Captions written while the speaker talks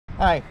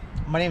Hi,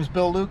 my name is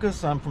Bill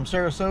Lucas. I'm from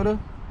Sarasota,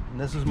 and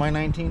this is my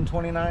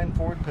 1929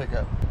 Ford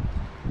pickup.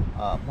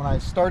 When I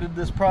started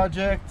this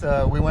project,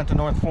 we went to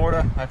North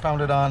Florida. I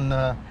found it on,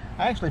 I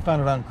actually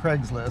found it on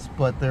Craigslist,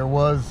 but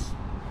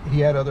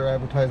he had other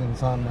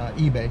advertisements on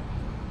eBay.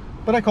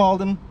 But I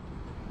called him.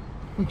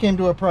 We came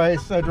to a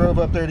price. I drove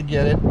up there to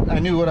get it. I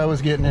knew what I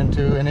was getting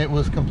into, and it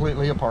was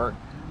completely apart.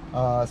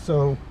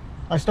 So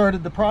I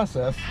started the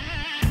process.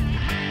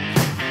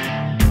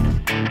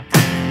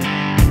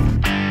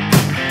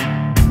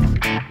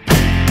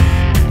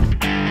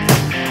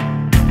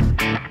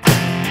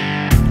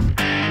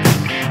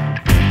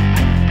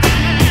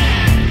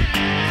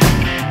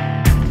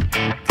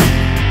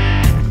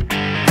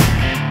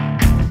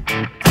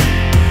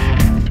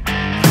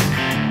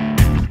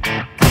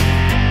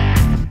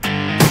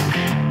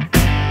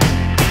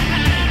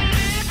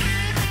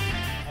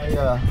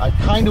 I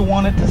kind of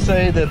wanted to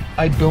say that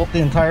I built the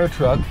entire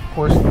truck. Of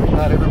course,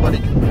 not everybody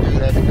can do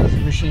that because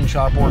of machine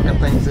shop work and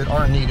things that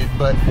are needed,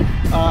 but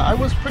I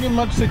was pretty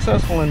much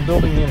successful in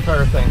building the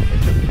entire thing.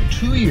 It took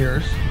 2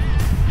 years.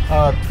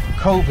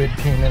 COVID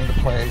came into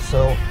play,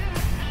 so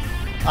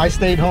I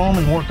stayed home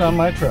and worked on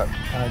my truck.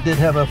 I did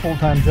have a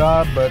full-time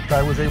job, but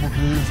I was able to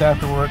do this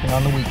after work and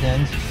on the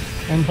weekends,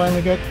 and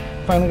finally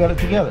got it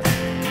together.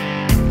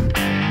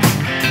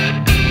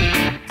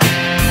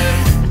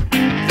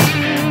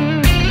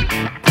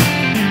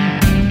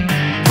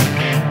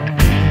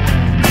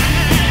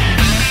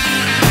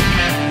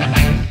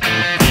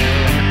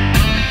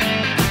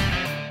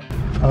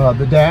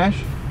 The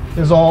dash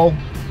is all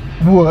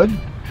wood.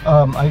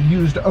 I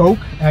used oak,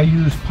 I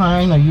used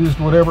pine, I used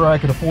whatever I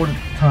could afford at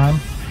the time.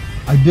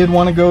 I did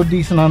want to go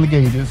decent on the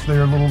gauges.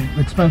 They're a little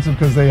expensive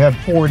because they had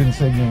Ford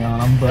insignia on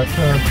them, but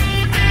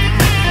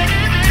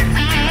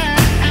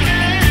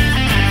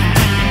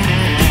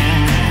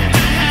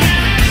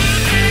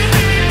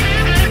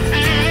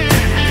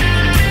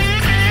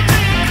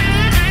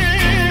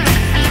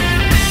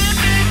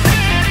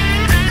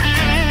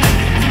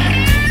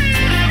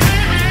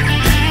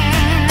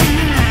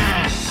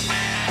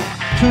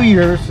 2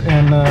 years,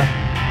 and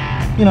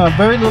you know,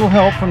 very little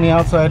help from the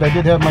outside. I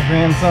did have my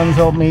grandsons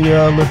help me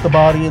lift the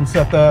body and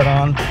set that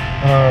on,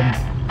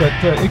 but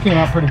it came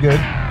out pretty good.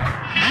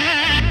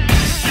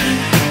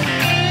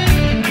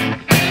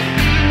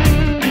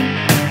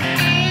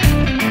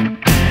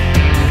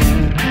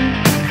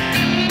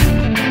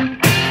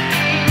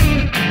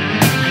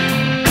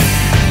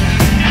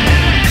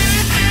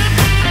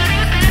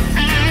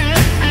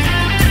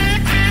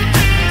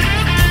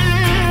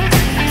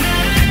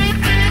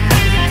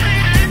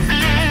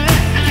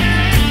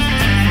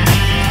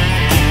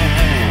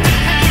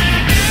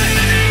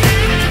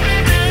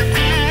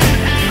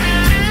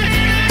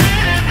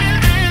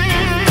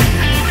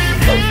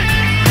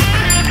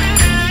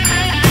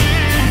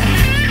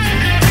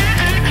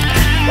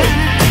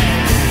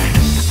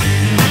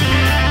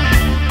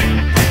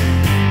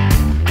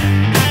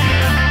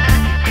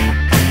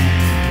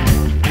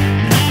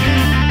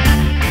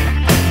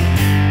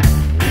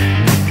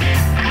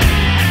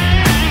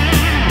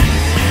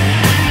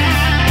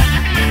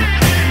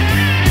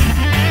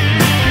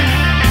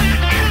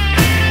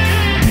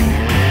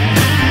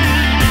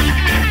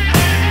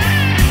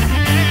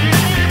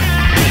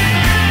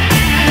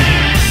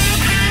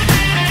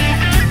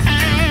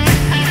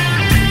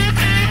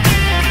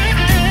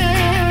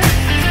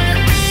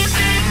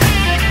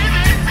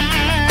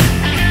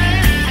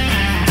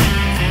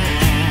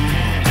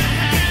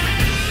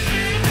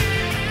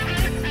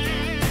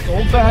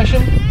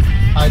 Old-fashioned.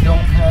 I don't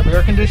have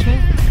air conditioning.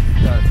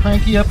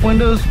 Cranky up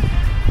windows.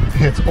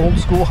 It's old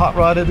school hot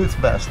rod at its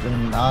best,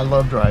 and I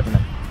love driving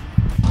it.